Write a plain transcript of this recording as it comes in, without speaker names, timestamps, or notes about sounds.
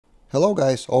Hello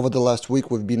guys, over the last week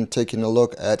we've been taking a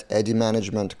look at AD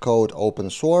management code open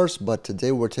source, but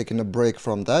today we're taking a break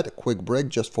from that, a quick break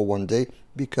just for one day,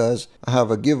 because I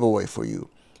have a giveaway for you.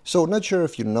 So not sure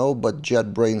if you know, but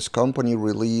JetBrains company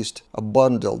released a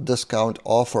bundle discount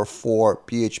offer for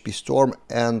PhpStorm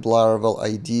and Laravel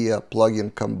IDEA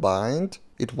plugin combined.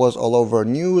 It was all over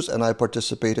news and I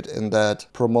participated in that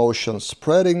promotion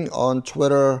spreading on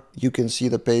Twitter. You can see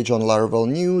the page on Laravel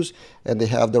News, and they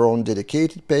have their own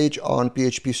dedicated page on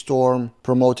PhpStorm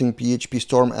promoting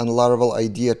PhpStorm and Laravel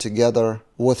IDEA together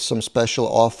with some special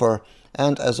offer.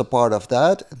 And as a part of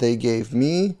that, they gave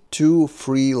me 2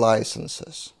 free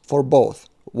licenses for both.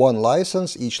 One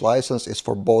license, each license is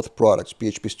for both products,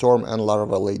 PhpStorm and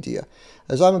Laravel IDEA.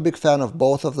 As I'm a big fan of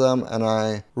both of them and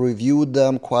I reviewed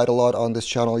them quite a lot on this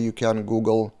channel, you can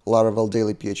Google Laravel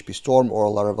Daily PhpStorm or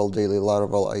Laravel Daily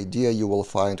Laravel IDEA. You will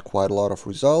find quite a lot of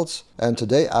results. And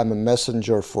today I'm a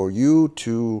messenger for you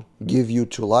to give you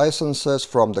 2 licenses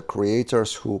from the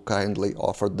creators who kindly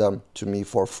offered them to me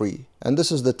for free. And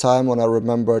this is the time when I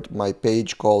remembered my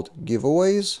page called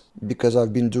giveaways, because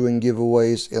I've been doing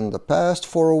giveaways in the past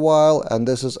for a while, and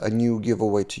this is a new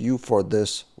giveaway to you for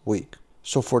this week.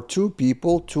 So for 2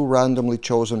 people, 2 randomly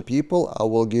chosen people, I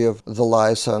will give the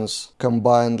license,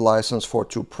 combined license for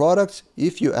 2 products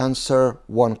if you answer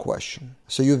 1 question.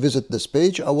 So you visit this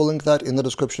page, I will link that in the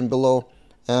description below,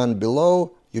 and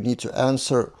below you need to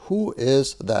answer who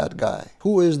is that guy.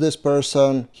 Who is this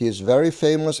person? He is very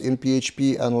famous in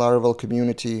PHP and Laravel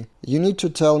community. You need to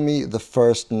tell me the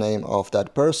first name of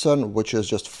that person, which is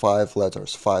just 5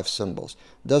 letters, 5 symbols.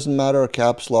 Doesn't matter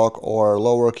caps lock or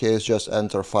lowercase, just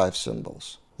enter 5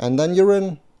 symbols. And then you're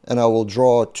in, and I will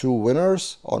draw 2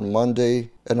 winners on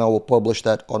Monday, and I will publish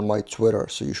that on my Twitter,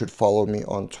 so you should follow me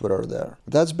on Twitter there.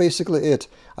 That's basically it.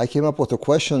 I came up with a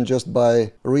question just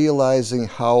by realizing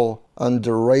how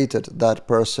underrated that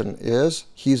person is.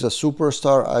 He's a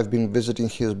superstar. I've been visiting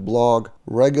his blog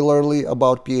regularly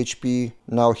about PHP.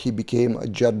 Now he became a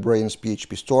JetBrains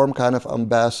PhpStorm kind of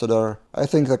ambassador. I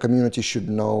think the community should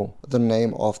know the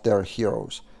name of their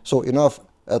heroes. So enough.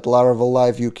 At Laravel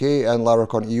Live UK and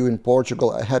Laracon EU in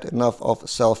Portugal, I had enough of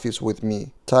selfies with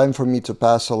me. Time for me to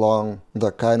pass along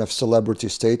the kind of celebrity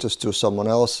status to someone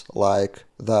else like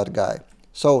that guy.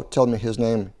 So tell me his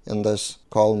name in this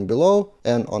column below,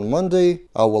 and on Monday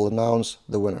I will announce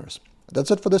the winners.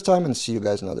 That's it for this time, and see you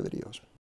guys in other videos.